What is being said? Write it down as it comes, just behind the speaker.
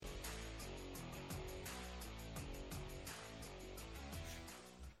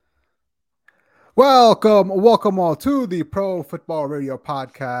Welcome all to the Pro Football Radio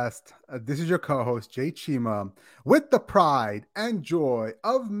Podcast. This is your co-host, Jay Chima, with the pride and joy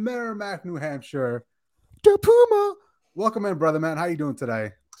of Merrimack, New Hampshire, the Puma. Welcome in, brother man. How you doing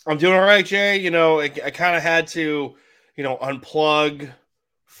today? I'm doing all right, Jay. I kind of had to, unplug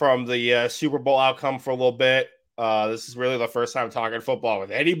from the Super Bowl outcome for a little bit. This is really the first time talking football with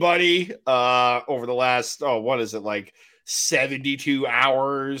anybody over the last, what is it, like 72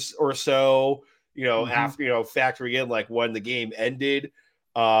 hours or so, after, factoring in like when the game ended.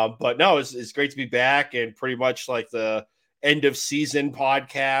 But no, it's great to be back and pretty much like the end of season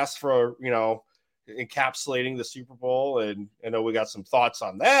podcast for, encapsulating the Super Bowl. And I know we got some thoughts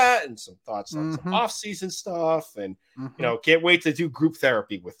on that and some thoughts on some off-season stuff. And, can't wait to do group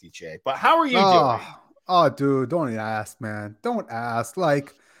therapy with you, Jay. But how are you doing? Oh, dude, don't ask, man. Don't ask.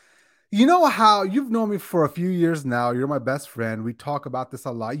 Like, you know how you've known me for a few years now. You're my best friend. We talk about this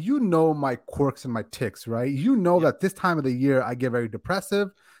a lot. You know my quirks and my ticks, right? You know that this time of the year I get very depressive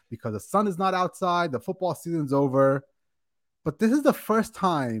because the sun is not outside, the football season's over. But this is the first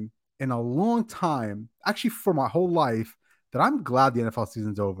time in a long time, actually for my whole life, that I'm glad the NFL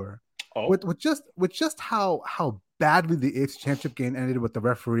season's over. Oh. With just how badly the AFC Championship game ended with the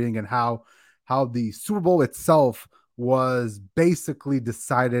refereeing and how the Super Bowl itself was basically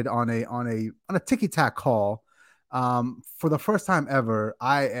decided on a ticky-tack call. For the first time ever,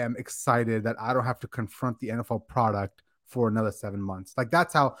 I am excited that I don't have to confront the NFL product for another 7 months. Like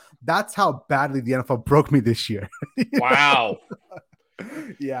that's how badly the NFL broke me this year. Wow.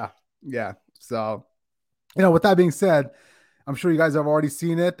 Yeah. So, with that being said, I'm sure you guys have already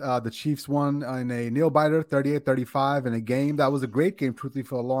seen it. The Chiefs won in a nail-biter, 38-35, in a game that was a great game, truthfully,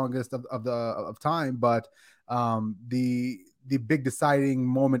 for the longest of time. But the big deciding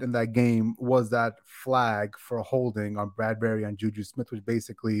moment in that game was that flag for holding on Bradbury and Juju Smith, which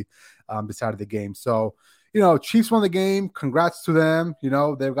basically decided the game. So, Chiefs won the game. Congrats to them.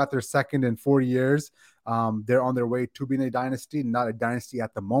 They've got their second in 4 years. They're on their way to being a dynasty, not a dynasty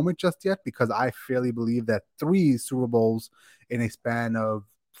at the moment just yet, because I fairly believe that 3 Super Bowls in a span of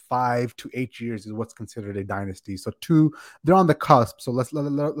 5 to 8 years is what's considered a dynasty. So 2, they're on the cusp. So let's let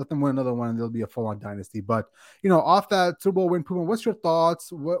them win another one and they'll be a full-on dynasty. But, off that Super Bowl win, Puma, what's your thoughts?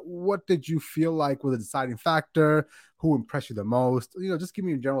 What did you feel like was a deciding factor? Who impressed you the most? Just give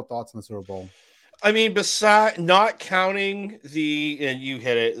me your general thoughts on the Super Bowl. I mean, besides not counting and you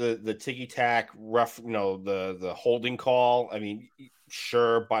hit it, the ticky-tack rough, the holding call. I mean,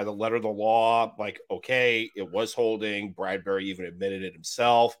 sure, by the letter of the law, like, okay, it was holding. Bradbury even admitted it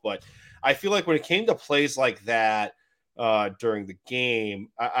himself. But I feel like when it came to plays like that during the game,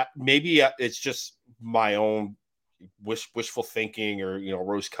 maybe it's just my own wishful thinking or,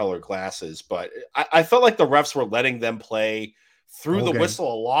 rose-colored glasses. But I felt like the refs were letting them play through the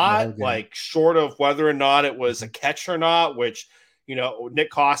whistle a lot, like short of whether or not it was a catch or not, which, Nick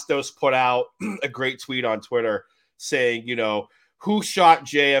Kostos put out a great tweet on Twitter saying, who shot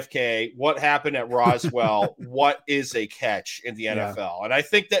JFK? What happened at Roswell? What is a catch in the NFL? Yeah. And I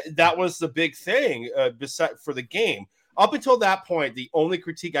think that was the big thing for the game. Up until that point, the only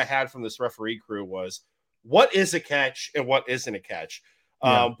critique I had from this referee crew was what is a catch and what isn't a catch.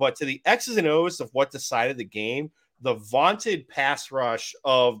 Yeah. But to the X's and O's of what decided the game, the vaunted pass rush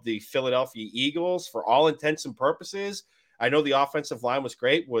of the Philadelphia Eagles, for all intents and purposes, I know the offensive line was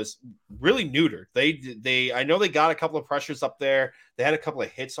great, was really neutered. I know they got a couple of pressures up there. They had a couple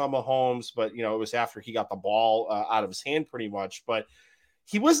of hits on Mahomes, but, it was after he got the ball out of his hand pretty much. But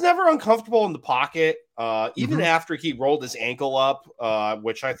he was never uncomfortable in the pocket, even after he rolled his ankle up,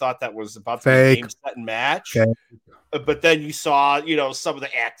 which I thought that was about to be a game, set, and match. Okay. But then you saw, some of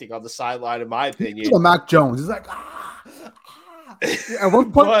the acting on the sideline, in my opinion. Mac Jones is like, At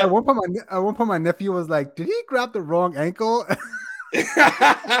one point, my nephew was like, "Did he grab the wrong ankle?"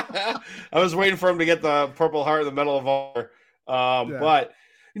 I was waiting for him to get the Purple Heart in the Medal of Honor. But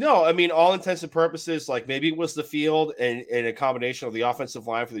I mean, all intents and purposes, like maybe it was the field and a combination of the offensive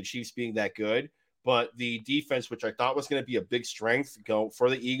line for the Chiefs being that good. But the defense, which I thought was going to be a big strength for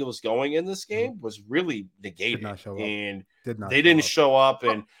the Eagles going in this game, was really negated, and they didn't show up.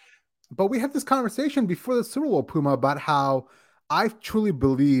 But we had this conversation before the Super Bowl, Puma, about how I truly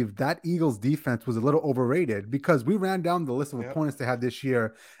believe that Eagles defense was a little overrated because we ran down the list of opponents they had this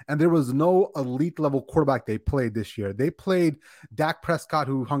year, and there was no elite level quarterback they played this year. They played Dak Prescott,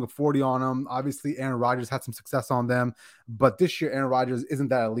 who hung a 40 on them. Obviously, Aaron Rodgers had some success on them, but this year, Aaron Rodgers isn't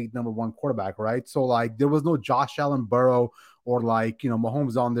that elite number 1 quarterback, right? So, like, there was no Josh Allen, Burrow, or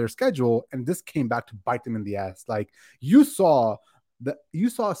Mahomes on their schedule, and this came back to bite them in the ass. Like, you saw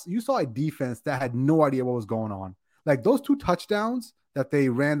a defense that had no idea what was going on. Like those two touchdowns that they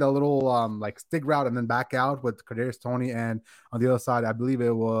ran the little like stick route and then back out with Kadarius Toney, and on the other side, I believe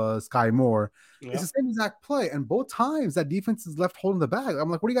it was Sky Moore. It's Yeah. the same exact play, and both times that defense is left holding the bag. I'm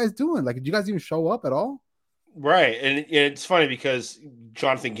like, what are you guys doing? Like, did you guys even show up at all? Right. And it's funny because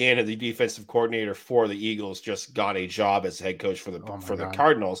Jonathan Gannon, the defensive coordinator for the Eagles, just got a job as head coach Oh my for the god.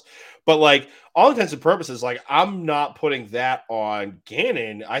 Cardinals. But like all intents and purposes, like I'm not putting that on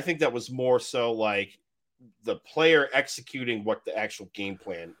Gannon. I think that was more so like the player executing what the actual game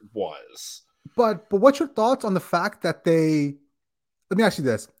plan was. But what's your thoughts on the fact that they? Let me ask you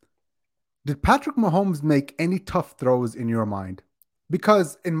this: did Patrick Mahomes make any tough throws in your mind?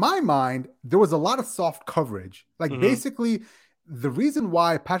 Because in my mind, there was a lot of soft coverage. Like Mm-hmm. basically, the reason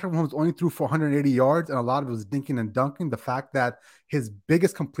why Patrick Mahomes only threw for 180 yards and a lot of it was dinking and dunking, the fact that his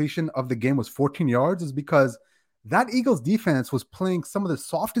biggest completion of the game was 14 yards, is because that Eagles defense was playing some of the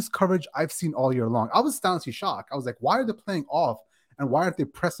softest coverage I've seen all year long. I was honestly shocked. I was like, why are they playing off and why aren't they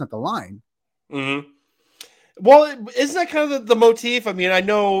pressing at the line? Mm-hmm. Well, isn't that kind of the motif? I mean, I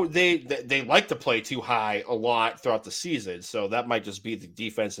know they like to play too high a lot throughout the season, so that might just be the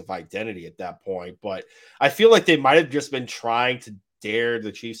defensive identity at that point. But I feel like they might have just been trying to dare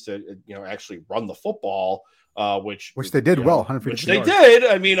the Chiefs to actually run the football, which Which they did well, which 153 they yards. did.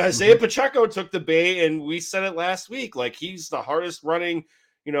 I mean, Isaiah Mm-hmm. Pacheco took the bait, and we said it last week. Like he's the hardest running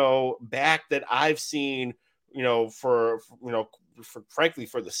back that I've seen. For frankly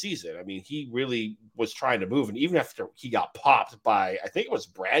for the season. I mean, he really was trying to move, and even after he got popped by, I think it was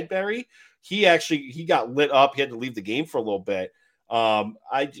Bradbury, he got lit up. He had to leave the game for a little bit. Um,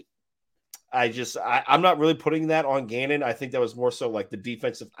 I I'm not really putting that on Gannon. I think that was more so like the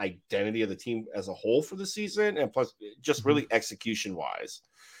defensive identity of the team as a whole for the season, and plus just Mm-hmm. really execution wise.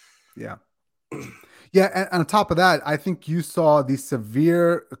 Yeah. Yeah, and on top of that, I think you saw the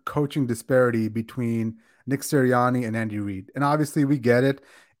severe coaching disparity between Nick Sirianni and Andy Reid. And obviously we get it.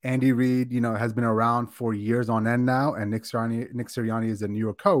 Andy Reid, has been around for years on end now, and Nick Sirianni is a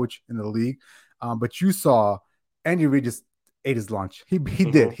newer coach in the league. But you saw Andy Reid just ate his lunch. He did.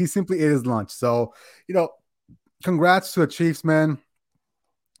 Mm-hmm. He simply ate his lunch. So, congrats to the Chiefs, man.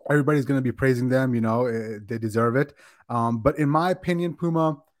 Everybody's going to be praising them. They deserve it. But in my opinion,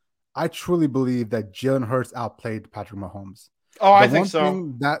 Puma, I truly believe that Jalen Hurts outplayed Patrick Mahomes. Oh, The I think one so.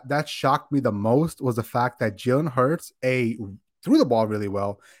 thing that shocked me the most was the fact that Jalen Hurts A threw the ball really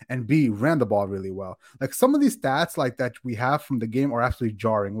well and B ran the ball really well. Like some of these stats like that we have from the game are absolutely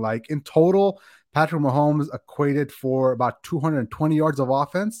jarring. Like in total, Patrick Mahomes equated for about 220 yards of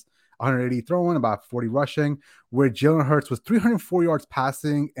offense, 180 throwing, about 40 rushing, where Jalen Hurts was 304 yards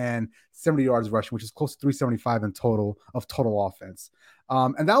passing and 70 yards rushing, which is close to 375 in total of total offense.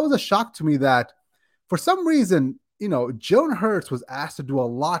 And that was a shock to me that for some reason, Jalen Hurts was asked to do a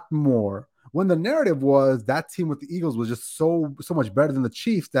lot more when the narrative was that team with the Eagles was just so much better than the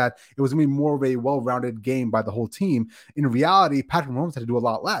Chiefs that it was going to be more of a well-rounded game by the whole team. In reality, Patrick Mahomes had to do a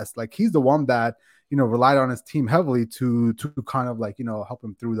lot less. Like he's the one that relied on his team heavily to kind of like help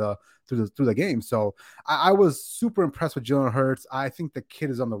him through the game. So I was super impressed with Jalen Hurts. I think the kid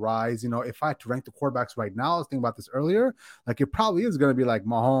is on the rise. If I had to rank the quarterbacks right now, I was thinking about this earlier. Like it probably is going to be like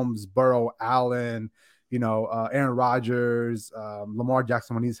Mahomes, Burrow, Allen, Aaron Rodgers, Lamar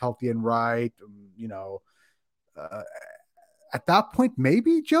Jackson when he's healthy and right. Uh, at that point,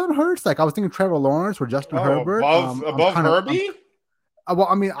 maybe Jalen Hurts. Like I was thinking Trevor Lawrence or Justin Oh, Herbert. I'm above kind of, Herbie. well,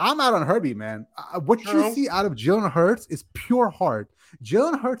 I mean, I'm out on Herbie, man. What you True. see out of Jalen Hurts is pure heart.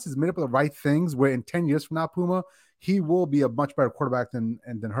 Jalen Hurts is made up of the right things. Where in 10 years from now, Puma, he will be a much better quarterback than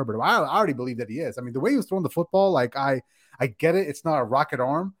Herbert. I already believe that he is. I mean, the way he was throwing the football, like I get it. It's not a rocket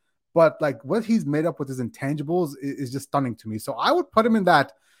arm, but like what he's made up with his intangibles is just stunning to me. So I would put him in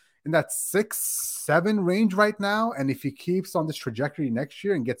that 6-7 range right now. And if he keeps on this trajectory next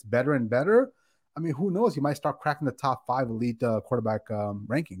year and gets better and better, I mean, who knows? He might start cracking the top 5 elite quarterback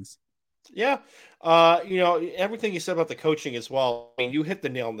rankings. Yeah. Everything you said about the coaching as well. I mean, you hit the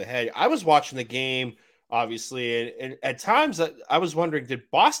nail on the head. I was watching the game, obviously, and at times I was wondering,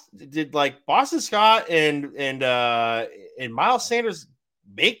 did like Boston Scott and Miles Sanders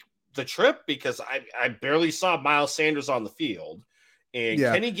make the trip? Because I barely saw Miles Sanders on the field. And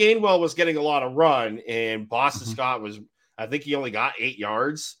Yeah. Kenny Gainwell was getting a lot of run, and Boston Mhm. Scott I think he only got 8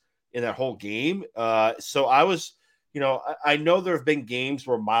 yards in that whole game. So I was, I know there have been games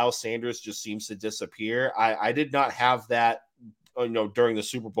where Miles Sanders just seems to disappear. I did not have that, during the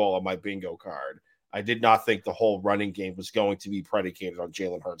Super Bowl on my bingo card. I did not think the whole running game was going to be predicated on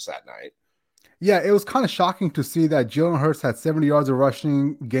Jalen Hurts that night. Yeah, it was kind of shocking to see that Jalen Hurts had 70 yards of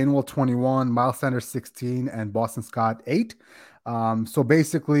rushing, Gainwell 21, Miles Sanders 16, and Boston Scott 8. So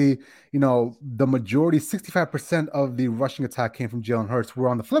basically, the majority, 65% of the rushing attack came from Jalen Hurts. Where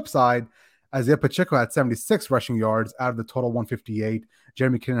on the flip side, Isaiah Pacheco had 76 rushing yards out of the total 158.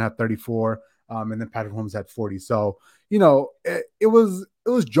 Jeremy Kinnan had 34, and then Patrick Holmes had 40. So, it was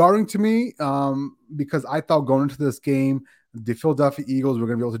jarring to me because I thought going into this game, the Philadelphia Eagles were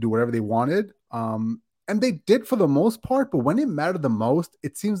going to be able to do whatever they wanted. And they did for the most part, but when it mattered the most,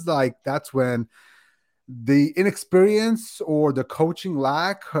 it seems like that's when the inexperience or the coaching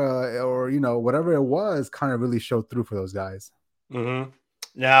lack or whatever it was kind of really showed through for those guys. Mm-hmm.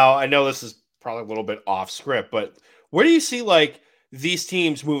 Now I know this is probably a little bit off script, but where do you see like these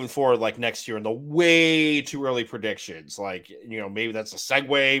teams moving forward, like next year in the way too early predictions? Like, maybe that's a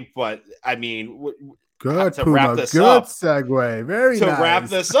segue, but I mean, Good, to wrap Puma. this Good up, segue. Very to wrap nice.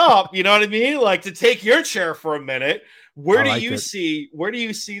 this up, you know what I mean? Like to take your chair for a minute. I like it. Where do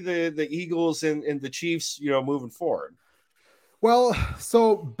you see the Eagles and the Chiefs, moving forward? Well,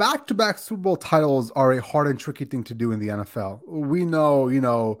 so back-to-back Super Bowl titles are a hard and tricky thing to do in the NFL. We know,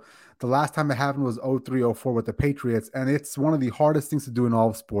 the last time it happened was 03-04 with the Patriots, and it's one of the hardest things to do in all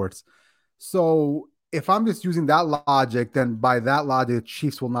of sports. So if I'm just using that logic, then by that logic, the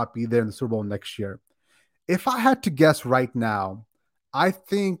Chiefs will not be there in the Super Bowl next year. If I had to guess right now, I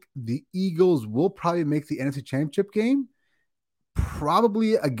think the Eagles will probably make the NFC Championship game,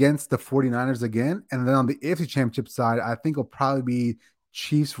 probably against the 49ers again. And then on the AFC Championship side, I think it'll probably be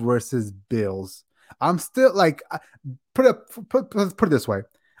Chiefs versus Bills. I'm still like, put it this way.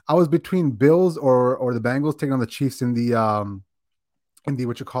 I was between Bills or the Bengals taking on the Chiefs in the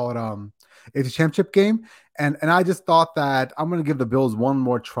what you call it AFC Championship game, and I just thought that I'm gonna give the Bills one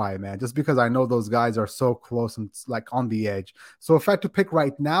more try, man, just because I know those guys are so close and like on the edge. So if I had to pick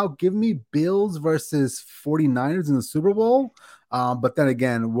right now, give me Bills versus 49ers in the Super Bowl. But then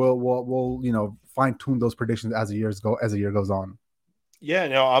again, we'll fine tune those predictions as the year goes on. Yeah,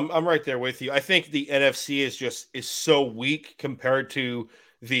 no, I'm right there with you. I think the NFC is so weak compared to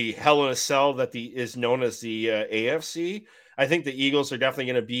the Hell in a Cell that is known as the AFC. I think the Eagles are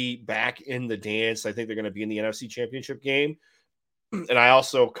definitely going to be back in the dance. I think they're going to be in the NFC Championship game. And I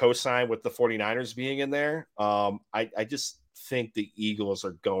also co-sign with the 49ers being in there. I just think the Eagles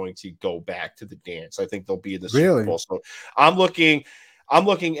are going to go back to the dance. I think they'll be in the Super Bowl. So I'm looking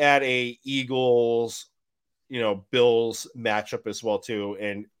at a Eagles, Bills matchup as well too.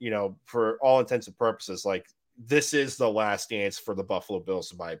 And, for all intents and purposes, like this is the last dance for the Buffalo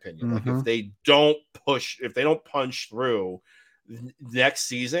Bills, in my opinion. Mm-hmm. Like if they don't punch through next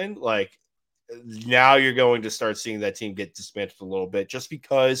season, like now you're going to start seeing that team get dismantled a little bit just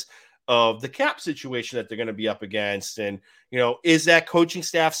because of the cap situation that they're going to be up against. And, is that coaching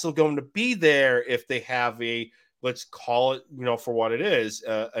staff still going to be there if they have let's call it, for what it is,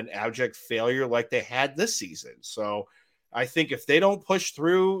 an abject failure like they had this season. So I think if they don't push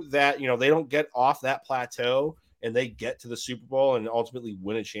through that, they don't get off that plateau and they get to the Super Bowl and ultimately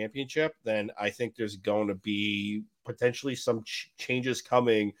win a championship, then I think there's going to be potentially some changes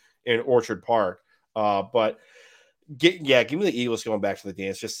coming in Orchard Park. But give me the Eagles going back to the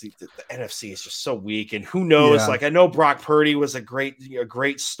dance. Just the NFC is just so weak, and who knows? Yeah. Like I know Brock Purdy was a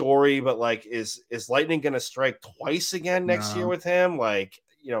great story, but like is Lightning going to strike twice again next year with him? Like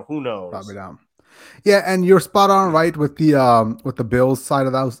who knows? Probably down. Yeah, and you're spot on right with the Bills side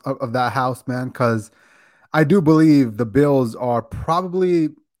of that house, man. Because I do believe the Bills are probably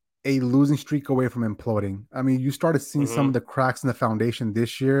a losing streak away from imploding. I mean, you started seeing some of the cracks in the foundation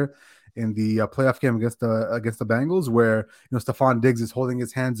this year in the playoff game against the Bengals, where Stephon Diggs is holding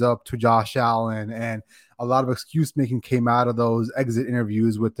his hands up to Josh Allen, and a lot of excuse making came out of those exit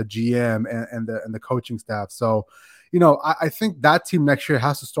interviews with the GM and the coaching staff. So, I think that team next year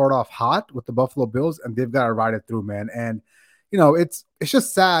has to start off hot with the Buffalo Bills, and they've got to ride it through, man. And it's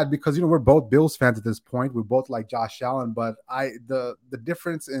just sad because we're both Bills fans at this point. We both like Josh Allen, but the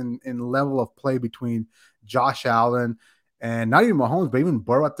difference in level of play between Josh Allen and not even Mahomes, but even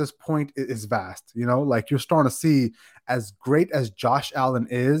Burrow at this point is vast. Like you're starting to see, as great as Josh Allen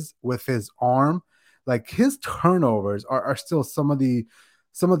is with his arm, like his turnovers are still some of the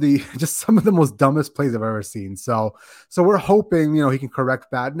most dumbest plays I've ever seen. So we're hoping, he can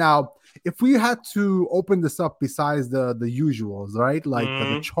correct that. Now, if we had to open this up besides the usuals, right? Like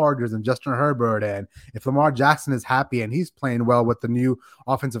the Chargers and Justin Herbert, and if Lamar Jackson is happy and he's playing well with the new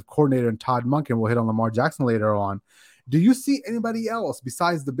offensive coordinator and Todd Monken, we'll hit on Lamar Jackson later on. Do you see anybody else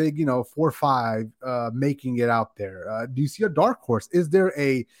besides the big, 4-5 making it out there? Do you see a dark horse? Is there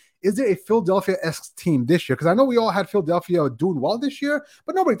a Philadelphia-esque team this year? Because I know we all had Philadelphia doing well this year,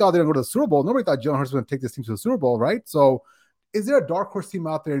 but nobody thought they were going to go to the Super Bowl. Nobody thought Jalen Hurts was going to take this team to the Super Bowl, right? So is there a dark horse team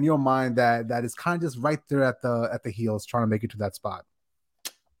out there in your mind that is kind of just right there at the heels trying to make it to that spot?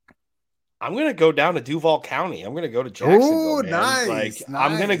 I'm gonna go down to Duval County. I'm gonna go to Jacksonville, Oh, man. Like nice, nice.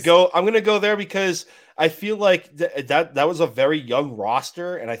 I'm gonna go there because I feel like that was a very young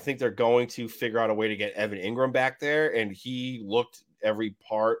roster, and I think they're going to figure out a way to get Evan Ingram back there. And he looked every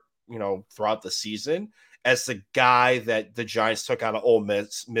part, throughout the season as the guy that the Giants took out of Ole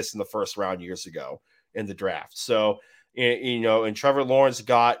Miss in the first round years ago in the draft. So, and Trevor Lawrence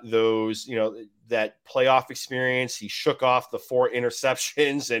got those, that playoff experience. He shook off the 4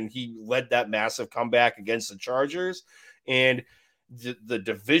 interceptions and he led that massive comeback against the Chargers. And the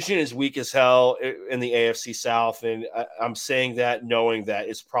division is weak as hell in the AFC South. And I'm saying that knowing that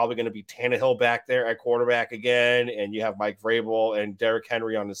it's probably going to be Tannehill back there at quarterback again. And you have Mike Vrabel and Derrick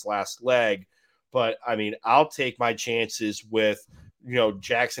Henry on his last leg. But I mean, I'll take my chances with,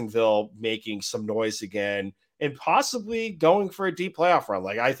 Jacksonville making some noise again and possibly going for a deep playoff run.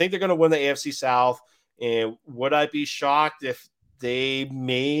 Like, I think they're going to win the AFC South. And would I be shocked if they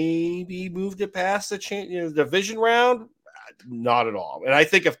maybe moved it past the division round? Not at all. And I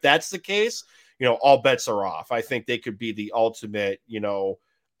think if that's the case, all bets are off. I think they could be the ultimate,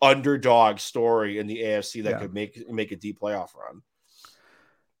 underdog story in the AFC that could make a deep playoff run.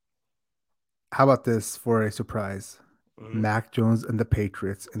 How about this for a surprise? Mac Jones and the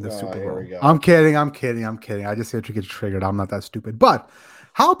Patriots in the Super Bowl. I'm kidding. I just had to get triggered. I'm not that stupid. But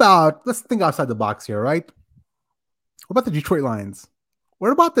how about, let's think outside the box here, right? What about the Detroit Lions?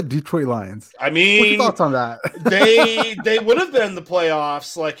 What about the Detroit Lions? I mean, what's your thoughts on that? they would have been in the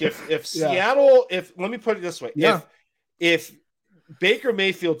playoffs. Like if Seattle, let me put it this way. If Baker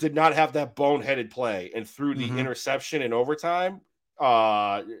Mayfield did not have that boneheaded play and threw the interception in overtime,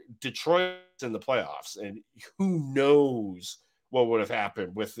 Detroit's in the playoffs, and who knows what would have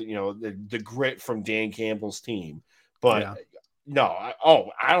happened with the grit from Dan Campbell's team. But no,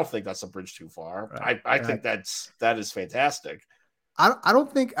 I don't think that's a bridge too far. Right. I think that is fantastic. I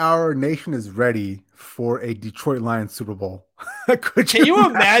don't think our nation is ready for a Detroit Lions Super Bowl. Can you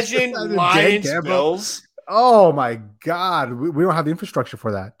imagine Lions Bills? Oh my God, we don't have the infrastructure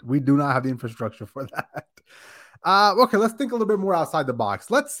for that. We do not have the infrastructure for that. Okay, let's think a little bit more outside the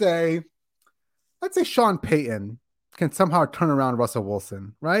box. Let's say Sean Payton can somehow turn around Russell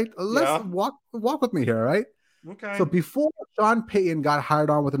Wilson, right? Let's walk with me here, right? Okay. So before Sean Payton got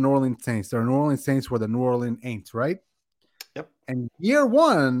hired on with the New Orleans Saints, the New Orleans Saints were the New Orleans Aints, right? Yep. And year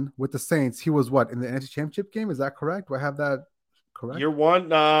 1 with the Saints, he was what, in the NFC Championship game? Is that correct? Do I have that correct? Year 1,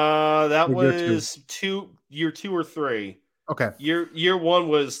 that was year 2 or 3. Okay. Year 1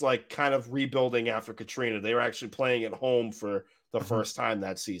 was like kind of rebuilding after Katrina. They were actually playing at home for the first time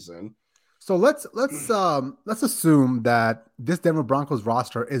that season. So let's assume that this Denver Broncos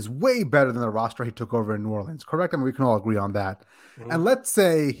roster is way better than the roster he took over in New Orleans. Correct? I mean, we can all agree on that. And let's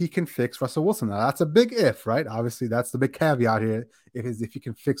say he can fix Russell Wilson. Now that's a big if, right? Obviously, that's the big caveat here. If he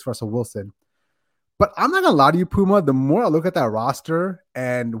can fix Russell Wilson. But I'm not gonna lie to you, Puma. The more I look at that roster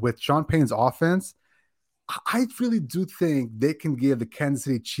and with Sean Payton's offense, I really do think they can give the Kansas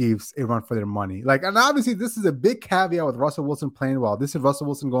City Chiefs a run for their money. Like, and obviously this is a big caveat with Russell Wilson playing well. This is Russell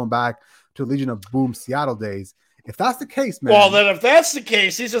Wilson going back to Legion of Boom Seattle days. If that's the case, man. Well, then if that's the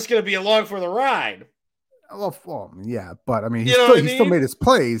case, he's just going to be along for the ride. Well, yeah, but I mean, he still made his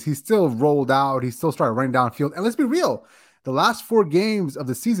plays. He still rolled out. He still started running downfield. And let's be real. The last 4 games of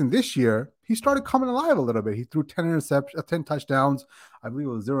the season this year, he started coming alive a little bit. He threw 10 touchdowns. I believe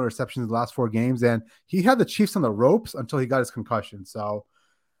it was 0 interceptions in the last 4 games. And he had the Chiefs on the ropes until he got his concussion. So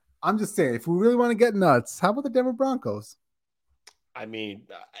I'm just saying, if we really want to get nuts, how about the Denver Broncos? I mean,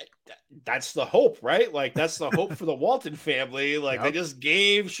 that's the hope, right? Like, that's the hope for the Walton family. Like, They just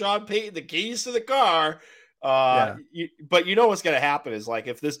gave Sean Payton the keys to the car. But you know what's going to happen is, like,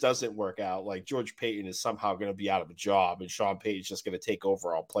 if this doesn't work out, like, George Payton is somehow going to be out of a job and Sean Payton's just going to take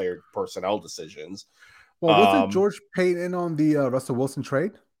over all player personnel decisions. Well, wasn't George Payton on the Russell Wilson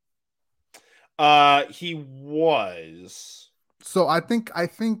trade? He was. So I think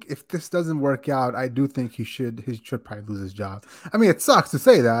if this doesn't work out, I do think he should probably lose his job. I mean, it sucks to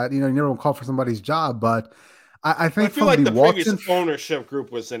say that, you never want to call for somebody's job, but I think I feel like the previous ownership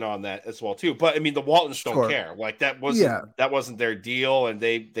group was in on that as well too. But I mean, the Waltons don't care. Like, that wasn't their deal, and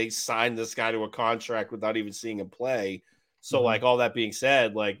they signed this guy to a contract without even seeing him play. So like, all that being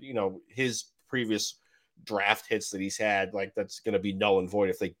said, like, his previous draft hits that he's had, like, that's going to be null and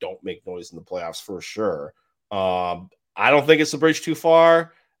void if they don't make noise in the playoffs for sure. I don't think it's a bridge too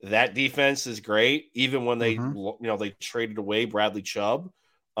far. That defense is great. Even when they, they traded away Bradley Chubb,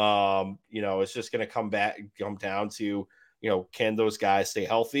 it's just going to come down to can those guys stay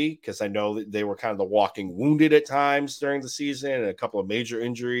healthy? Because I know that they were kind of the walking wounded at times during the season, and a couple of major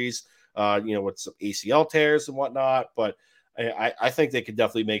injuries, with some ACL tears and whatnot. But I think they could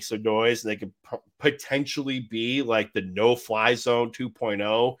definitely make some noise, and they could potentially be like the no-fly zone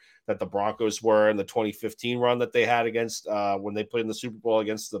 2.0 that the Broncos were in the 2015 run that they had against when they played in the Super Bowl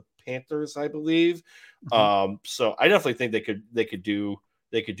against the Panthers, I believe. So I definitely think they could do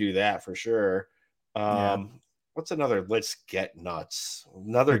that for sure. What's another? Let's get nuts.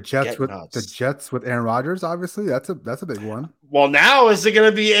 Another the Jets with Aaron Rodgers. Obviously, that's a big one. Well, now is it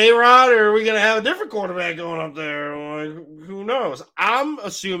going to be A-Rod, or are we going to have a different quarterback going up there? Like, who knows? I'm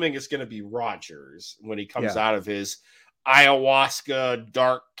assuming it's going to be Rodgers when he comes out of his ayahuasca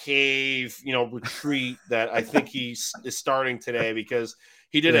dark cave, retreat that I think he is starting today, because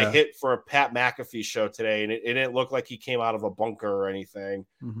he did a hit for a Pat McAfee show today, and it didn't look like he came out of a bunker or anything.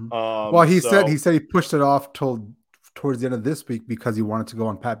 Well, he said he pushed it off towards the end of this week because he wanted to go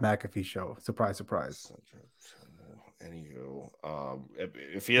on Pat McAfee show. Surprise, surprise. Anywho,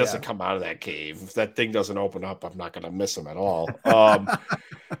 if he doesn't come out of that cave, if that thing doesn't open up, I'm not going to miss him at all.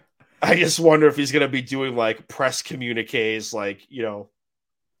 I just wonder if he's going to be doing like press communiques, like,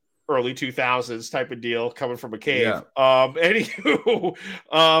 early 2000s type of deal coming from a cave. Anywho,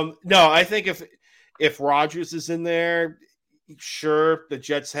 no, I think if Rodgers is in there, sure, the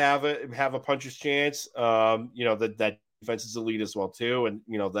Jets have a puncher's chance. That defense is elite as well too, and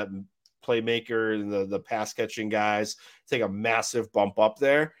that playmaker and the pass catching guys take a massive bump up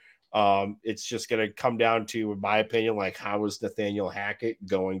there. It's just going to come down to, in my opinion, like, how is Nathaniel Hackett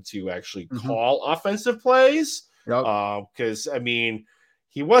going to actually call offensive plays? Because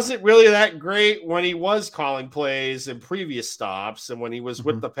he wasn't really that great when he was calling plays in previous stops, and when he was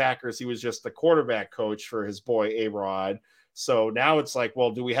with the Packers, he was just the quarterback coach for his boy A-Rod. So now it's like,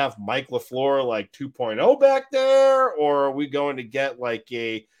 well, do we have Mike LaFleur like 2.0 back there, or are we going to get like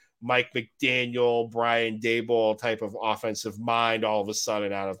a Mike McDaniel, Brian Daboll type of offensive mind all of a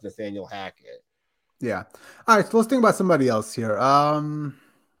sudden out of Nathaniel Hackett? Yeah. All right, so let's think about somebody else here.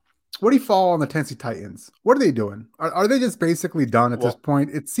 Where do you fall on the Tennessee Titans? What are they doing? Are they just basically done at this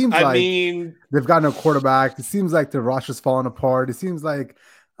point? It seems they've gotten a quarterback. It seems like the roster's falling apart. It seems like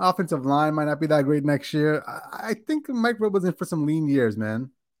offensive line might not be that great next year. I think Mike Vrabel's in for some lean years,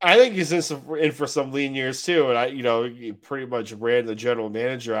 man. I think he's in for some lean years too. And he pretty much ran the general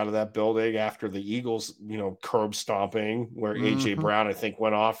manager out of that building after the Eagles, curb stomping, where AJ Brown, I think,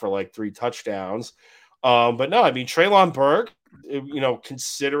 went off for like 3 touchdowns. But no, Treylon Burke,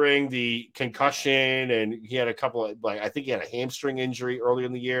 considering the concussion, and he had a couple of, I think he had a hamstring injury early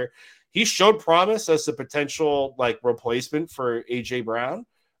in the year. He showed promise as a potential replacement for AJ Brown.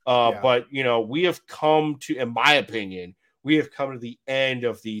 But we have come to, in my opinion, to the end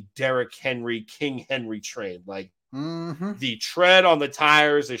of the Derrick Henry, King Henry train. The tread on the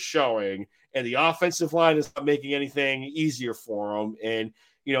tires is showing, and the offensive line is not making anything easier for them. And,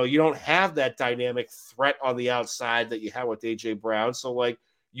 you don't have that dynamic threat on the outside that you have with AJ Brown. So,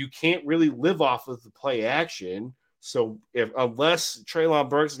 you can't really live off of the play action. So unless Treylon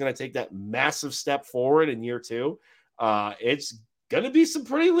Burks is going to take that massive step forward in year 2, it's going to be some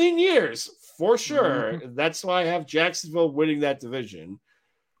pretty lean years for sure. That's why I have Jacksonville winning that division.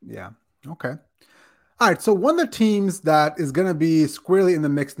 Yeah. Okay. All right. So one of the teams that is going to be squarely in the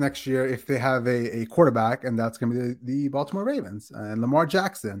mix next year, if they have a quarterback, and that's going to be the Baltimore Ravens and Lamar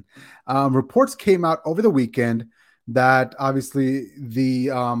Jackson. Reports came out over the weekend that obviously the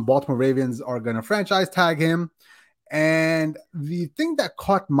Baltimore Ravens are going to franchise tag him. And the thing that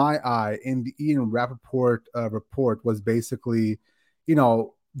caught my eye in the Ian Rappaport report was basically,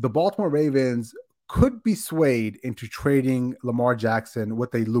 the Baltimore Ravens could be swayed into trading Lamar Jackson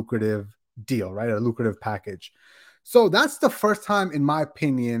with a lucrative deal, right? A lucrative package. So that's the first time, in my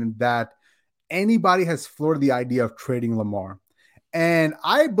opinion, that anybody has floated the idea of trading Lamar. And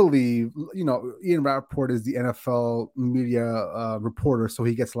I believe, Ian Rappaport is the NFL media reporter, so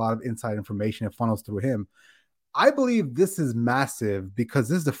he gets a lot of inside information and funnels through him. I believe this is massive because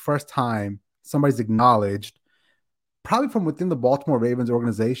this is the first time somebody's acknowledged, probably from within the Baltimore Ravens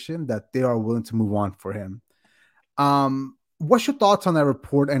organization, that they are willing to move on for him. What's your thoughts on that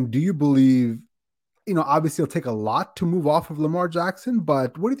report? And do you believe, obviously it'll take a lot to move off of Lamar Jackson,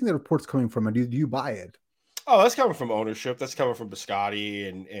 but what do you think the report's coming from? And do you buy it? Oh, that's coming from ownership. That's coming from Biscotti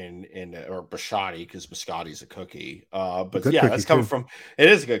or Biscotti, because Biscotti's a cookie. But yeah, that's coming from, it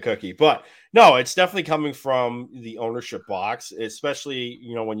is a good cookie. But no, it's definitely coming from the ownership box, especially,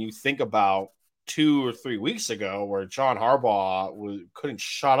 when you think about 2 or 3 weeks ago where John Harbaugh couldn't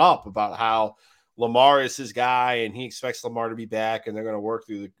shut up about how Lamar is his guy and he expects Lamar to be back and they're going to work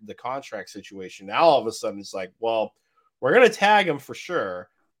through the contract situation. Now, all of a sudden, it's like, well, we're going to tag him for sure.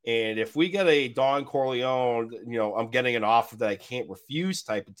 And if we get a Don Corleone, I'm getting an offer that I can't refuse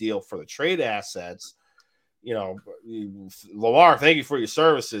type of deal for the trade assets, Lamar, thank you for your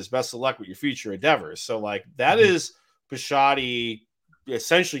services. Best of luck with your future endeavors. So, like, that is Bisciotti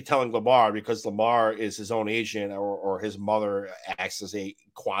essentially telling Lamar, because Lamar is his own agent or his mother acts as a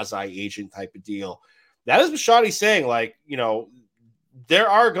quasi-agent type of deal. That is Bisciotti saying, like, there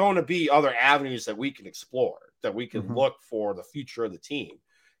are going to be other avenues that we can explore, that we can look for the future of the team.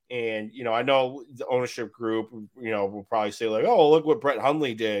 And, I know the ownership group, will probably say, like, oh, look what Brett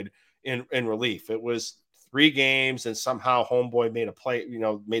Hundley did in relief. It was 3 games and somehow homeboy made a play,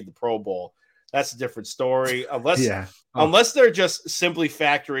 made the Pro Bowl. That's a different story. Unless they're just simply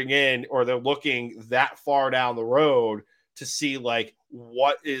factoring in, or they're looking that far down the road to see, like,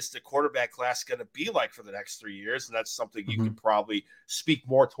 what is the quarterback class going to be like for the next 3 years. And that's something you can probably speak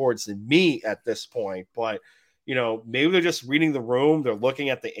more towards than me at this point. But, maybe they're just reading the room. They're looking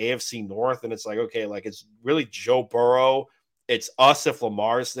at the AFC North, and it's like, okay, like, it's really Joe Burrow. It's us if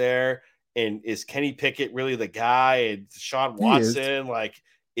Lamar's there. And is Kenny Pickett really the guy? And Deshaun Watson, like,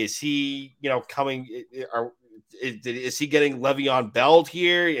 is he, coming? Is he getting Le'Veon Bell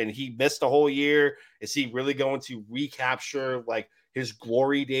here, and he missed a whole year? Is he really going to recapture, like, his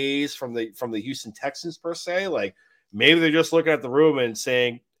glory days from the Houston Texans per se? Like, maybe they're just looking at the room and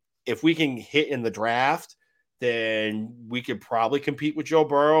saying, if we can hit in the draft, then we could probably compete with Joe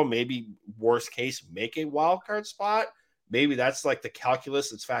Burrow. Maybe worst case, make a wild card spot. Maybe that's like the calculus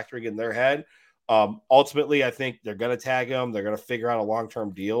that's factoring in their head. Ultimately, I think they're going to tag him. They're going to figure out a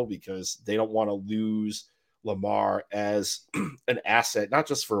long-term deal because they don't want to lose Lamar as an asset, not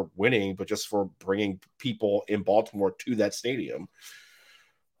just for winning, but just for bringing people in Baltimore to that stadium.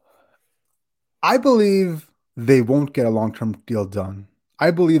 I believe they won't get a long-term deal done. I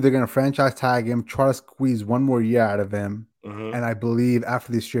believe they're going to franchise tag him, try to squeeze one more year out of him. And I believe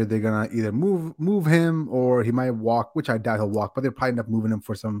after this year, they're going to either move him, or he might walk, which I doubt he'll walk, but they'll probably end up moving him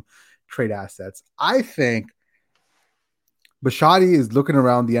for some trade assets. I think Bisciotti is looking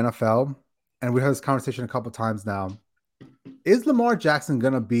around the NFL, and we had this conversation a couple of times now. Is Lamar Jackson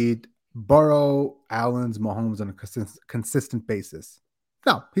going to beat Burrow, Allen, Mahomes on a consistent basis?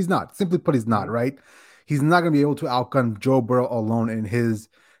 No, he's not. Simply put, he's not, right? He's not going to be able to outgun Joe Burrow alone in his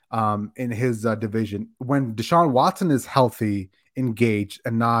division. When Deshaun Watson is healthy, engaged,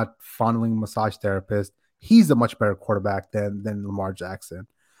 and not funneling massage therapist, he's a much better quarterback than Lamar Jackson.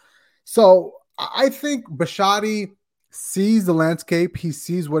 So I think Bisciotti sees the landscape. He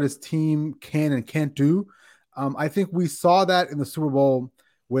sees what his team can and can't do. I think we saw that in the Super Bowl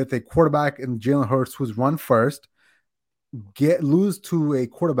with a quarterback in Jalen Hurts, who's run first, lose to a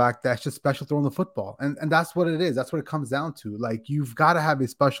quarterback that's just special throwing the football. And that's what it is. That's what it comes down to. Like, you've got to have a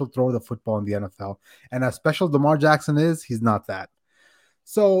special throw of the football in the NFL. And as special as Lamar Jackson is, he's not that.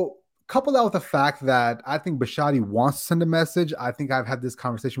 So couple that with the fact that I think Bisciotti wants to send a message. I think I've had this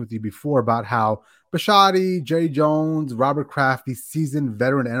conversation with you before about how Bisciotti, Jerry Jones, Robert Kraft, these seasoned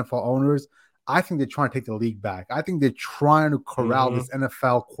veteran NFL owners, I think they're trying to take the league back. I think they're trying to corral this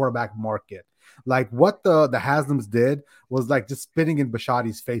NFL quarterback market. Like what the Haslams did was like just spitting in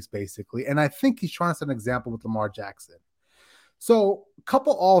Bisciotti's face, basically. And I think he's trying to set an example with Lamar Jackson. So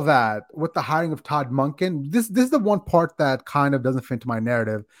couple all that with the hiring of Todd Monken. This is the one part that kind of doesn't fit into my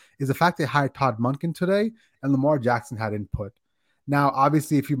narrative, is the fact they hired Todd Monken today and Lamar Jackson had input. Now,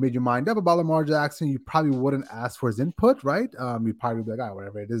 obviously, if you made your mind up about Lamar Jackson, you probably wouldn't ask for his input, right? You'd probably be like, oh,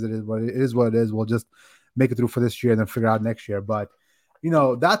 whatever, it is what it is. We'll just make it through for this year and then figure out next year. But, you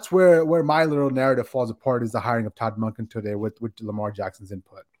know, that's where my little narrative falls apart, is the hiring of Todd Monken today with Lamar Jackson's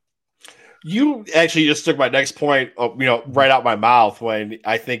input. You actually just took my next point, right out my mouth, when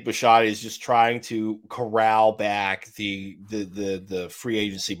I think Bisciotti is just trying to corral back the free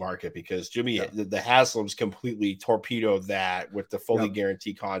agency market, because the Haslams completely torpedoed that with the fully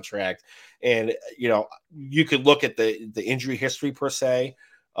guaranteed contract. And, you could look at the injury history per se,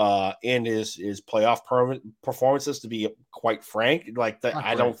 and his playoff performances, to be quite frank.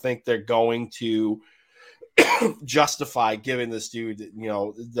 I don't think they're going to justify giving this dude,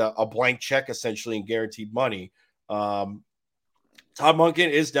 a blank check essentially and guaranteed money. Todd Monken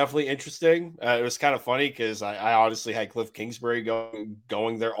is definitely interesting. It was kind of funny because I honestly had Cliff Kingsbury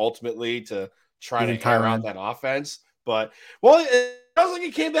going there ultimately to try to air out that offense. But, it sounds like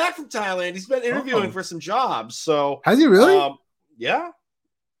he came back from Thailand. He's been interviewing for some jobs. So has he really? Yeah.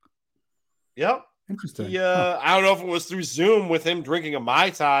 Yep. Interesting. Yeah, I don't know if it was through Zoom with him drinking a Mai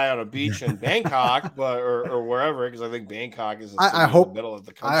Tai on a beach in Bangkok, but or wherever, because I think Bangkok is in the middle of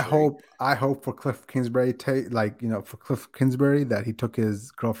the country. I hope for Cliff Kingsbury, for Cliff Kingsbury, that he took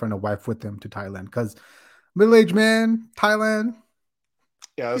his girlfriend and wife with him to Thailand, because Middle-aged man, Thailand.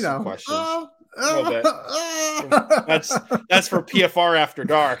 Yeah, You there's some know. questions. A little bit. That's for PFR After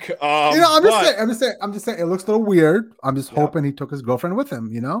Dark. I'm just saying. It looks a little weird. I'm just Yep. hoping he took his girlfriend with him.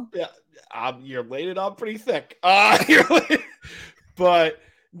 You know. Yeah, you're laying it on pretty thick. But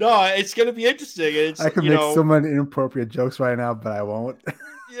no, it's going to be interesting. It's I could make so many inappropriate jokes right now, but I won't.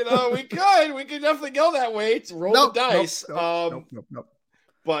 we could definitely go that way to roll the dice. Nope.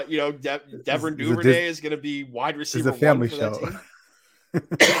 But Devin Duvernay is going to be wide receiver one for that team.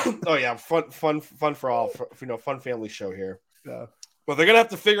 Oh yeah, fun for all. Fun family show here. Yeah. But they're gonna have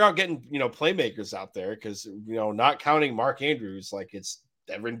to figure out getting playmakers out there because not counting Mark Andrews, like it's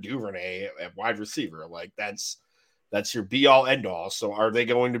Devin Duvernay at wide receiver, like that's your be all end all. So are they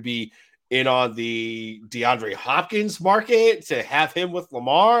going to be in on the DeAndre Hopkins market to have him with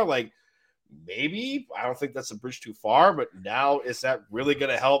Lamar? Like maybe. I don't think that's a bridge too far, but now is that really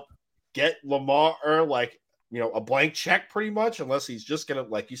going to help get Lamar a blank check pretty much, unless he's just going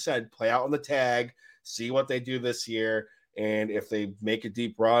to, like you said, play out on the tag, see what they do this year. And if they make a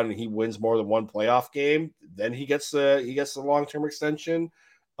deep run and he wins more than one playoff game, then he gets the long-term extension.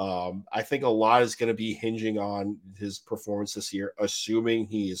 I think a lot is going to be hinging on his performance this year, assuming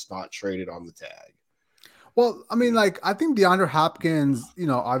he is not traded on the tag. Well, I mean, I think DeAndre Hopkins,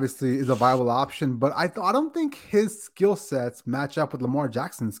 obviously is a viable option, but I don't think his skill sets match up with Lamar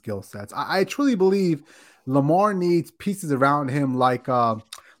Jackson's skill sets. I truly believe Lamar needs pieces around him like a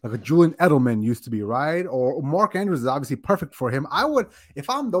Julian Edelman used to be, right? Or Mark Andrews is obviously perfect for him. I would, if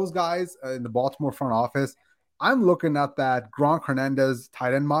I'm those guys in the Baltimore front office, I'm looking at that Gronk Hernandez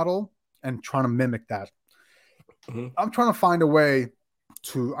tight end model and trying to mimic that. Mm-hmm. I'm trying to find a way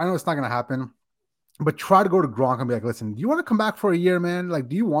to, I know it's not going to happen, but try to go to Gronk and be like, listen, do you want to come back for a year, man? Like,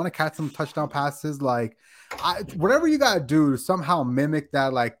 do you want to catch some touchdown passes? Like, whatever you got to do to somehow mimic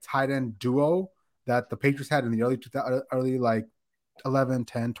that, like, tight end duo that the Patriots had in the early like 11,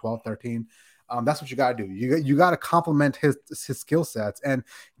 10, 12, 13. That's what you got to do. You got to complement his skill sets, and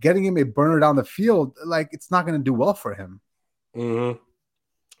getting him a burner down the field, like, it's not going to do well for him. Mm-hmm.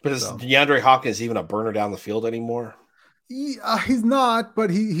 But is DeAndre Hopkins even a burner down the field anymore? He's not,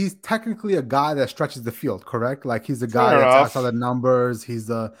 but he's technically a guy that stretches the field, correct? Like, he's a guy that's outside the numbers. He's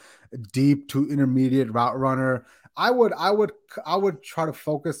a deep to intermediate route runner. I would try to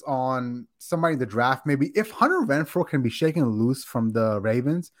focus on somebody in the draft. Maybe if Hunter Renfrow can be shaken loose from the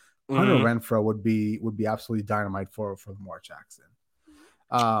Ravens, Hunter Renfrow would be absolutely dynamite for Lamar Jackson.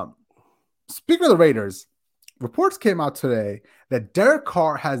 Speaking of the Raiders, reports came out today that Derek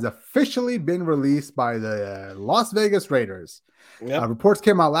Carr has officially been released by the Las Vegas Raiders. Yep. Reports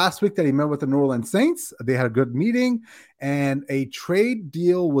came out last week that he met with the New Orleans Saints. They had a good meeting, and a trade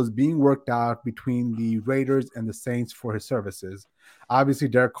deal was being worked out between the Raiders and the Saints for his services. Obviously,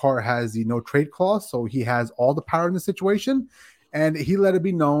 Derek Carr has the no trade clause, so he has all the power in the situation, and he let it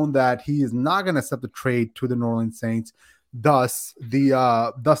be known that he is not going to accept the trade to the New Orleans Saints. Thus,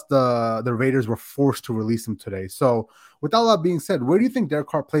 the Raiders were forced to release him today. So, with all that being said, where do you think Derek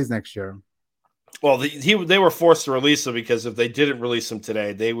Carr plays next year? Well, they were forced to release him because if they didn't release him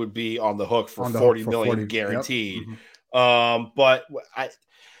today, they would be on the hook for $40 million guaranteed. Yep. But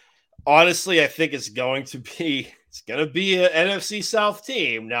honestly, I think it's going to be an NFC South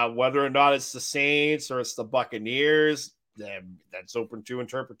team. Now, whether or not it's the Saints or it's the Buccaneers, that's open to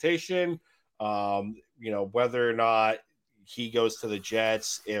interpretation. Whether or not he goes to the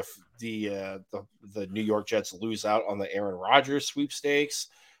Jets, if the New York Jets lose out on the Aaron Rodgers sweepstakes,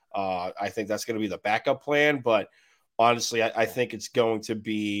 I think that's going to be the backup plan. But honestly, I think it's going to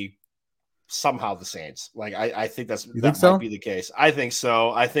be somehow the Saints. Like, I think that might be the case. I think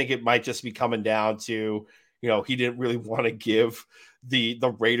so. I think it might just be coming down to, he didn't really want to give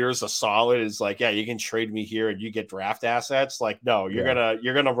the Raiders a solid. It's like, yeah, you can trade me here and you get draft assets. Like, no, you're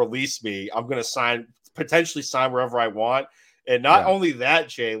gonna release me. I'm gonna potentially sign wherever I want. And not only that,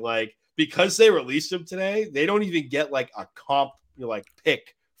 Jay, like, because they released him today, they don't even get like a comp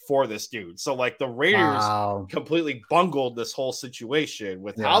pick for this dude. So like the Raiders completely bungled this whole situation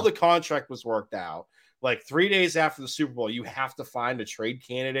with how the contract was worked out. Like 3 days after the Super Bowl, you have to find a trade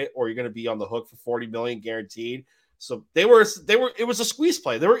candidate or you're going to be on the hook for $40 million guaranteed. So it was a squeeze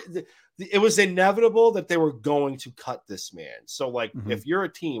play. It was inevitable that they were going to cut this man. So like, if you're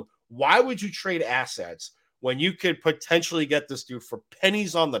a team, why would you trade assets when you could potentially get this dude for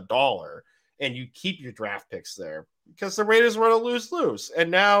pennies on the dollar and you keep your draft picks there? Because the Raiders were going to lose. And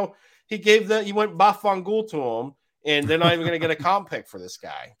now he went Bafangul to him, and they're not even going to get a comp pick for this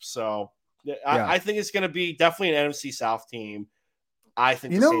guy. So I think it's going to be definitely an NFC South team. I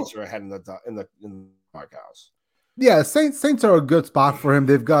think the Saints are ahead in the doghouse. Yeah, Saints are a good spot for him.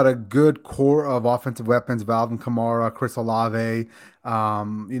 They've got a good core of offensive weapons: Valvin Kamara, Chris Olave.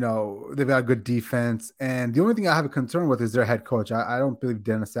 They've got a good defense. And the only thing I have a concern with is their head coach. I don't believe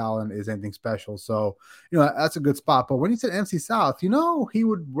Dennis Allen is anything special. So, that's a good spot. But when you said MC South, he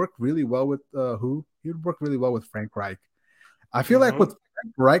would work really well with who? He would work really well with Frank Reich. I feel like with Mm-hmm.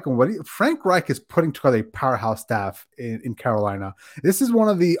 Frank Reich and Frank Reich is putting together a powerhouse staff in Carolina. This is one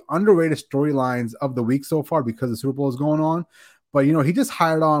of the underrated storylines of the week so far because the Super Bowl is going on. But he just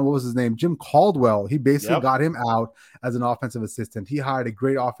hired on, what was his name? Jim Caldwell. He basically Yep. got him out as an offensive assistant. He hired a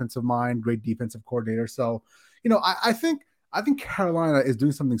great offensive mind, great defensive coordinator. So, I think Carolina is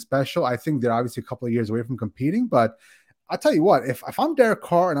doing something special. I think they're obviously a couple of years away from competing, but I tell you what, if I'm Derek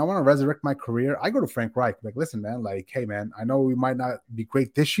Carr and I want to resurrect my career, I go to Frank Reich. Like, listen, man, like, hey, man, I know we might not be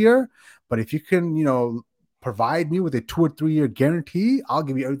great this year, but if you can, provide me with a 2 or 3 year guarantee, I'll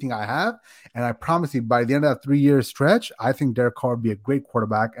give you everything I have. And I promise you, by the end of that 3 year stretch, I think Derek Carr will be a great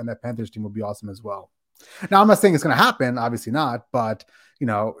quarterback, and that Panthers team will be awesome as well. Now, I'm not saying it's going to happen, obviously not, but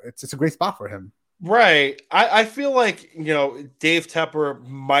it's a great spot for him. Right. I feel like, Dave Tepper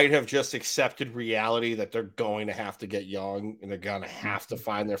might have just accepted reality that they're going to have to get young and they're going to have to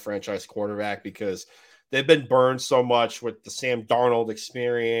find their franchise quarterback because they've been burned so much with the Sam Darnold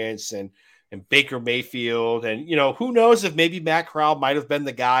experience and Baker Mayfield. And, who knows if maybe Matt Corral might have been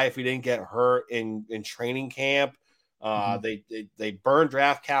the guy if he didn't get hurt in training camp. Mhm. They burned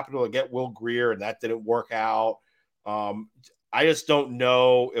draft capital to get Will Greer, and that didn't work out. Um, I just don't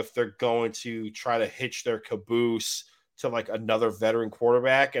know if they're going to try to hitch their caboose to like another veteran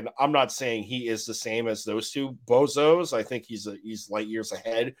quarterback. And I'm not saying he is the same as those two bozos. I think he's light years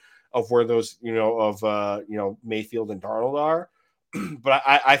ahead of where those, Mayfield and Darnold are. But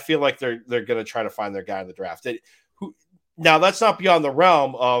I feel like they're going to try to find their guy in the draft. Now that's not beyond the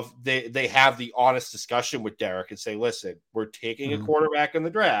realm of they have the honest discussion with Derek and say, listen, we're taking a Mhm. quarterback in the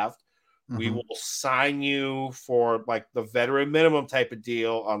draft. We Mhm. will sign you for like the veteran minimum type of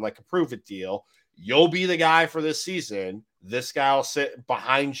deal on like a prove it deal. You'll be the guy for this season. This guy will sit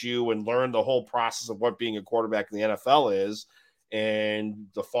behind you and learn the whole process of what being a quarterback in the NFL is. And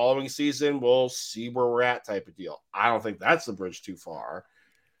the following season, we'll see where we're at type of deal. I don't think that's the bridge too far.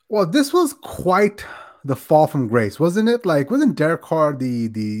 Well, this was quite the fall from grace, wasn't it? Like, wasn't Derek Carr the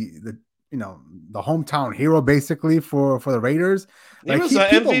you know the hometown hero basically for the Raiders? He Like, was he an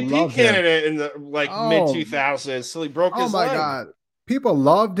people MVP loved him. candidate in the like mid Oh, 2000s, so he broke oh his my leg. God, people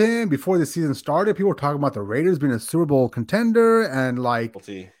loved him before the season started. People were talking about the Raiders being a Super Bowl contender, and like,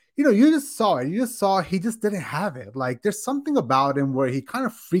 Guilty. you just saw it. You just saw he just didn't have it. Like, there's something about him where he kind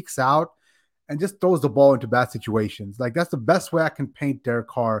of freaks out and just throws the ball into bad situations. Like, that's the best way I can paint Derek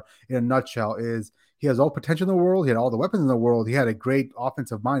Carr in a nutshell. Is he has all potential in the world, he had all the weapons in the world, he had a great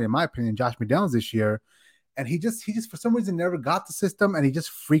offensive mind, in my opinion, Josh McDaniels this year, and he just for some reason never got the system, and he just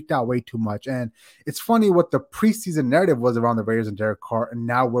freaked out way too much. And it's funny what the preseason narrative was around the Raiders and Derek Carr, and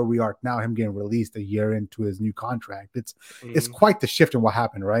now where we are now, him getting released a year into his new contract. It's Mhm. quite the shift in what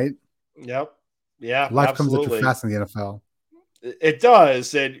happened, right? Yep. Yeah, Life comes at you absolutely. fast in the NFL. It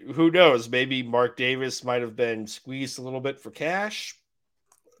does. And who knows? Maybe Mark Davis might have been squeezed a little bit for cash.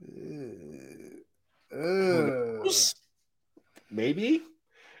 Who Uh, knows? Maybe.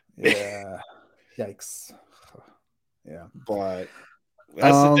 yeah. Yikes. Yeah. But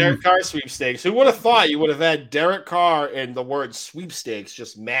that's the Derek Um, Carr sweepstakes. Who would have thought you would have had Derek Carr and the word sweepstakes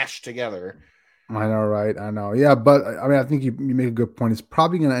just mashed together? I know, right? I know. Yeah, but I mean, I think you make a good point. It's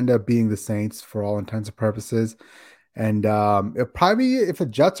probably going to end up being the Saints for all intents and purposes. And it probably, if the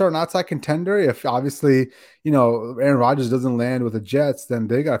Jets are an outside contender, if obviously, Aaron Rodgers doesn't land with the Jets, then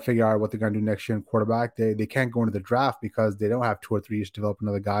they got to figure out what they're going to do next year in quarterback. They can't go into the draft because they don't have 2 or 3 years to develop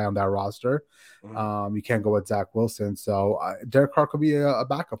another guy on that roster. Mhm. You can't go with Zach Wilson. So Derek Carr could be a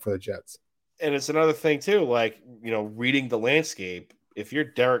backup for the Jets. And it's another thing too, like reading the landscape. If you're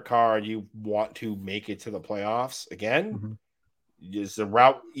Derek Carr and you want to make it to the playoffs again, Mm-hmm. is the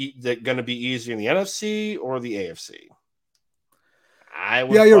route going to be easier in the NFC or the AFC? I Yeah,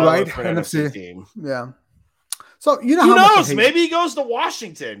 would you're probably right. look for an NFC NFC. team. Yeah. So you know Who how much I knows? hate. Maybe he goes to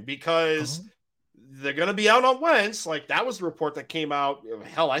Washington because Mhm. they're going to be out on Wentz. Like that was the report that came out.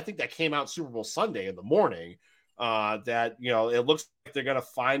 Hell, I think that came out Super Bowl Sunday in the morning. That it looks like they're going to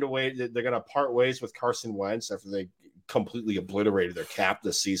find a way. They're going to part ways with Carson Wentz after they completely obliterated their cap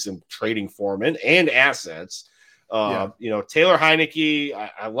this season, trading for him and assets. Yeah. Taylor Heineke.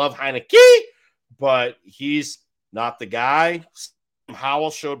 I love Heineke, but he's not the guy.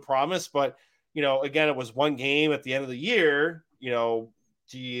 Howell showed promise, but again, it was one game at the end of the year. Do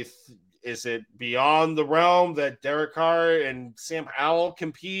you is it beyond the realm that Derek Carr and Sam Howell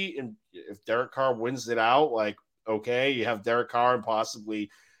compete? And if Derek Carr wins it out, like okay. You have Derek Carr and possibly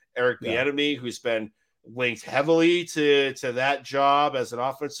Eric Yeah. Bieniemy, who's been linked heavily to that job as an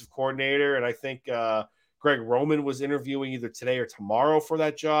offensive coordinator. And I think Greg Roman was interviewing either today or tomorrow for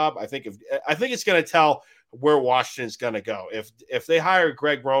that job. I think it's going to tell where Washington's going to go. If they hire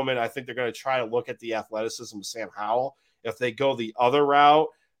Greg Roman, I think they're going to try to look at the athleticism of Sam Howell. If they go the other route,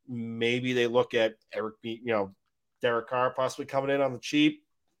 maybe they look at Derek Carr possibly coming in on the cheap.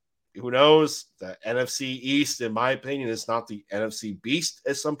 Who knows? The NFC East, in my opinion, is not the NFC beast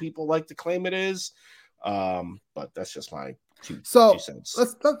as some people like to claim it is. But that's just my two cents.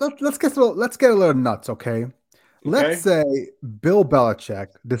 Let's get a little nuts, okay? Let's say Bill Belichick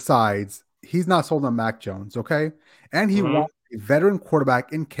decides he's not sold on Mac Jones, okay? And he wants a veteran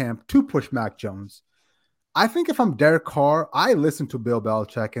quarterback in camp to push Mac Jones. I think if I'm Derek Carr, I listen to Bill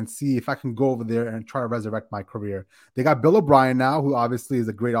Belichick and see if I can go over there and try to resurrect my career. They got Bill O'Brien now, who obviously is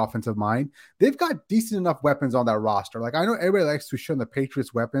a great offensive mind. They've got decent enough weapons on that roster. Like, I know everybody likes to show the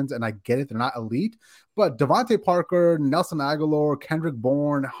Patriots weapons, and I get it. They're not elite. But Devontae Parker, Nelson Aguilar, Kendrick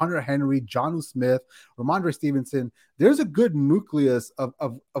Bourne, Hunter Henry, Jonnu Smith, Ramondre Stevenson, there's a good nucleus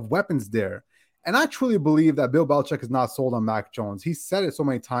of weapons there. And I truly believe that Bill Belichick is not sold on Mac Jones. He said it so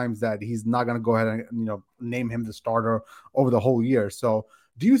many times that he's not going to go ahead and name him the starter over the whole year. So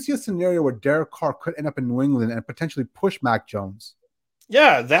do you see a scenario where Derek Carr could end up in New England and potentially push Mac Jones?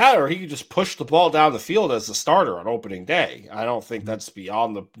 Yeah, that, or he could just push the ball down the field as a starter on opening day. I don't think that's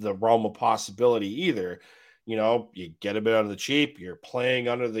beyond the realm of possibility either. You get a bit on the cheap. You're playing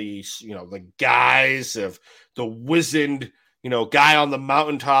under the guise of the wizened guy on the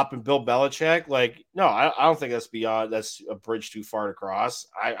mountaintop and Bill Belichick. Like, no, I don't think that's a bridge too far to cross.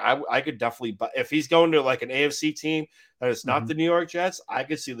 I could definitely, but if he's going to like an AFC team that is not the New York Jets, I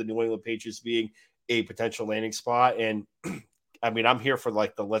could see the New England Patriots being a potential landing spot. And I mean, I'm here for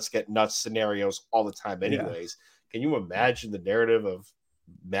like the let's get nuts scenarios all the time anyways. Yeah. Can you imagine the narrative of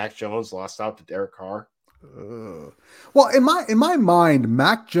Mac Jones lost out to Derek Carr? Well, in my mind,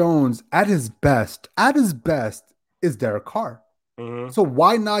 Mac Jones at his best is Derek Carr. So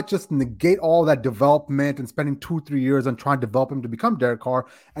why not just negate all that development and spending 2-3 years on trying to develop him to become Derek Carr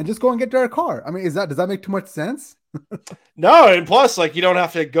and just go and get Derek Carr? I mean, does that make too much sense? No, and plus, like, you don't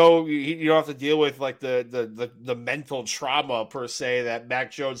have to deal with like the mental trauma per se that Mac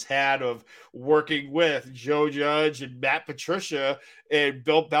Jones had of working with Joe Judge and Matt Patricia and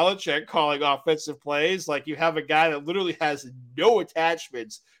Bill Belichick calling offensive plays. Like, you have a guy that literally has no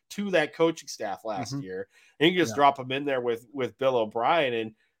attachments to that coaching staff last year. And you can just drop him in there with Bill O'Brien.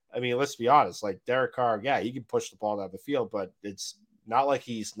 And I mean, let's be honest, like Derek Carr, yeah, he can push the ball down the field, but it's not like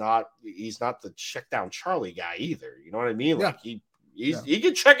he's not the check down Charlie guy either. You know what I mean? Yeah. Like he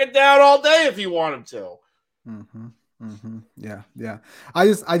can check it down all day if you want him to. Yeah.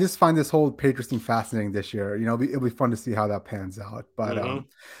 I just find this whole Patriots thing fascinating this year. It'll be fun to see how that pans out. But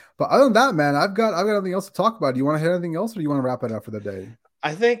other than that, man, I've got nothing else to talk about. Do you want to hit anything else, or do you want to wrap it up for the day?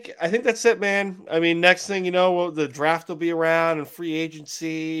 I think that's it, man. I mean, next thing you know, the draft will be around and free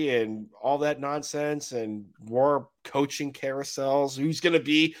agency and all that nonsense and more coaching carousels. Who's going to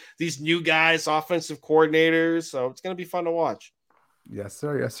be these new guys, offensive coordinators? So it's going to be fun to watch. Yes,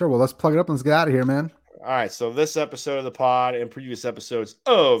 sir. Well, let's plug it up and let's get out of here, man. All right. So this episode of the pod and previous episodes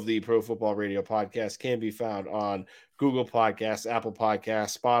of the Pro Football Radio podcast can be found on Google Podcasts, Apple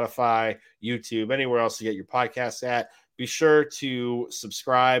Podcasts, Spotify, YouTube, anywhere else to get your podcasts at. Be sure to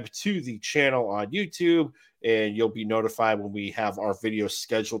subscribe to the channel on YouTube, and you'll be notified when we have our videos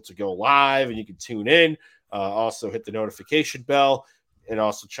scheduled to go live, and you can tune in. Also, hit the notification bell, and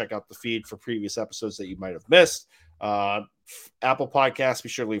also check out the feed for previous episodes that you might have missed. Apple Podcasts, be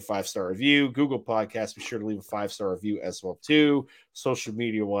sure to leave a 5-star review. Google Podcasts, be sure to leave a 5-star review as well, too. Social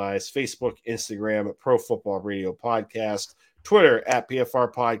media-wise, Facebook, Instagram, Pro Football Radio Podcast. Twitter at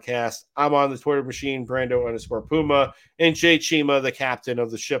PFR Podcast. I'm on the Twitter machine, Brando_Puma. And Jay Chima, the captain of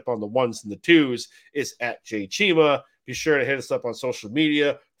the ship on the ones and the twos, is at Jay Chima. Be sure to hit us up on social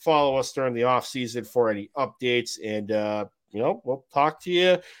media. Follow us during the off season for any updates. And, we'll talk to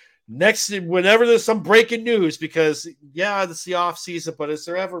you next whenever there's some breaking news, because, yeah, this is the off season, but is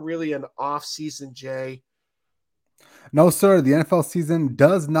there ever really an off season, Jay? No, sir. The NFL season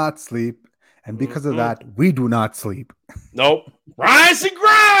does not sleep. And because of that, we do not sleep. Nope. Rise and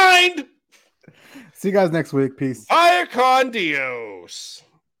grind. See you guys next week. Peace. Vaya con Dios.